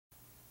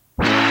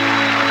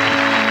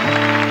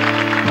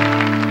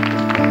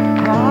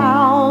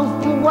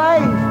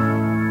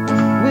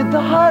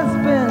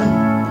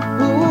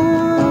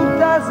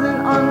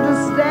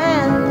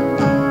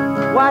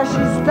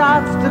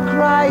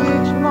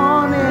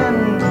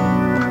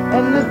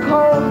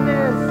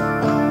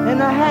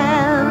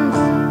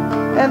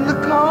and the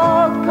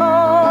cold,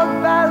 cold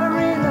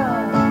ballerina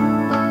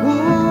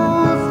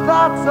whose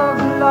thoughts of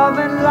love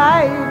and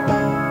life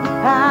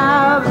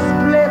have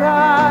split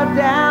her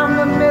down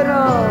the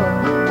middle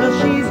till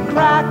she's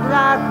cracked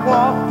like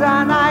walked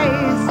on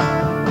ice.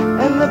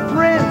 And the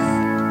prince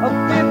of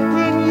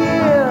 15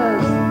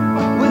 years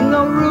with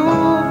no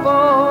roof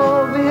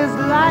over his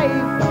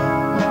life,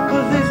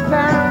 'cause his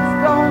parents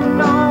don't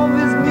know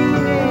his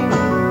meaning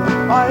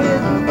or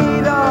his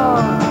needle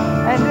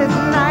and his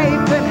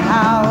knife and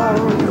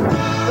house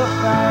the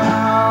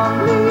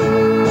family.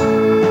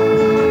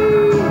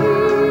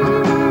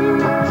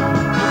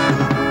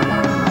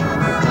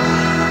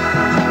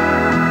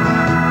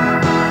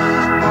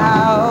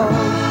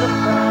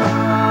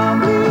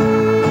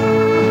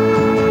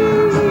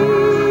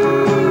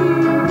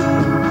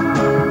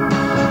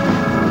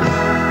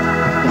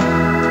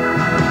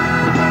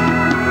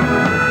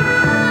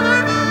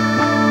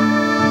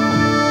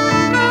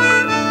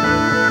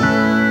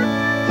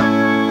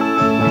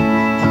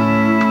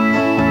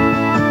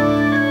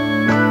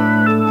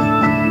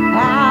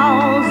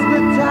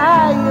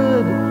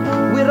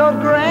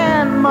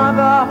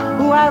 Grandmother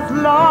who has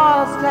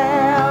lost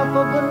half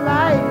of her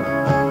life,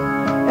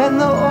 and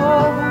the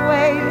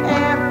overweight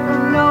aunt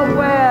from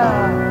nowhere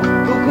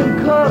who can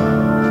cook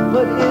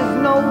but is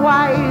no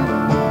wife.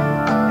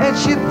 And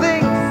she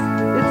thinks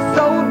it's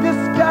so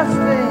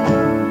disgusting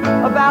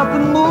about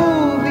the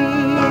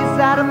movies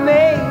that are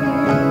made,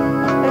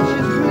 and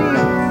she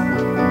sleeps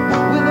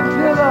with a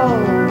pillow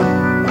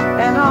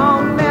and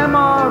all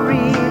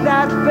memory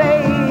that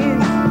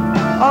fades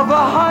of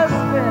a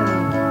husband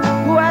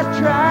who had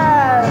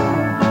tried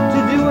to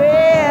do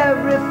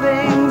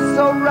everything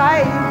so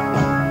right,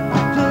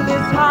 till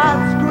his heart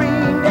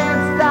screamed and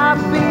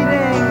stopped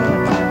beating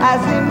as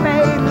he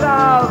made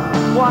love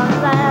one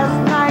last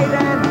night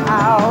and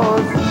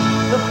housed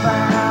the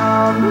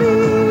family.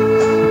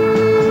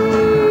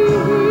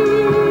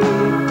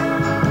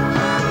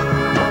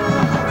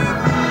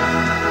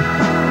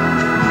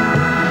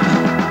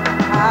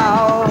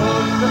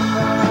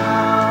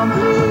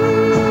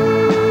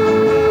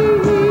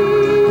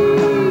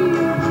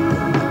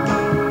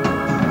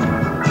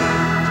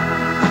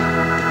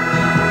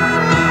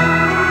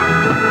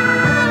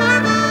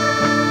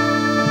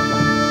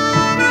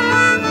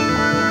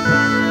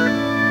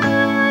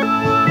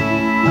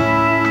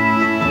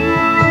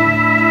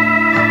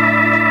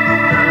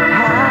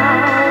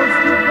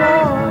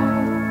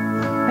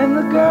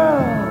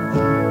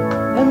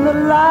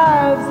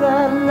 Lives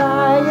that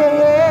lie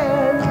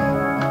ahead,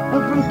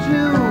 and from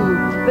two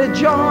they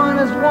join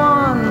as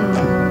one,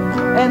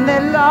 and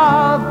they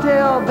love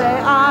till they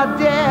are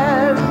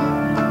dead,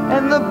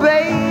 and the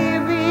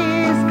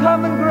babies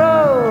come and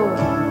grow,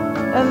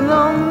 and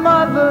the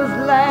mothers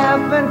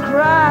laugh and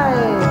cry,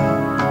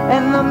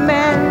 and the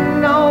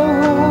men know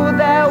who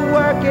they're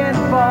working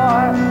for,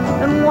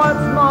 and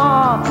what's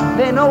more,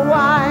 they know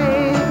why,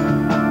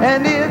 and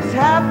it's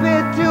happy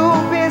to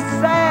be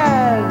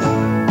sad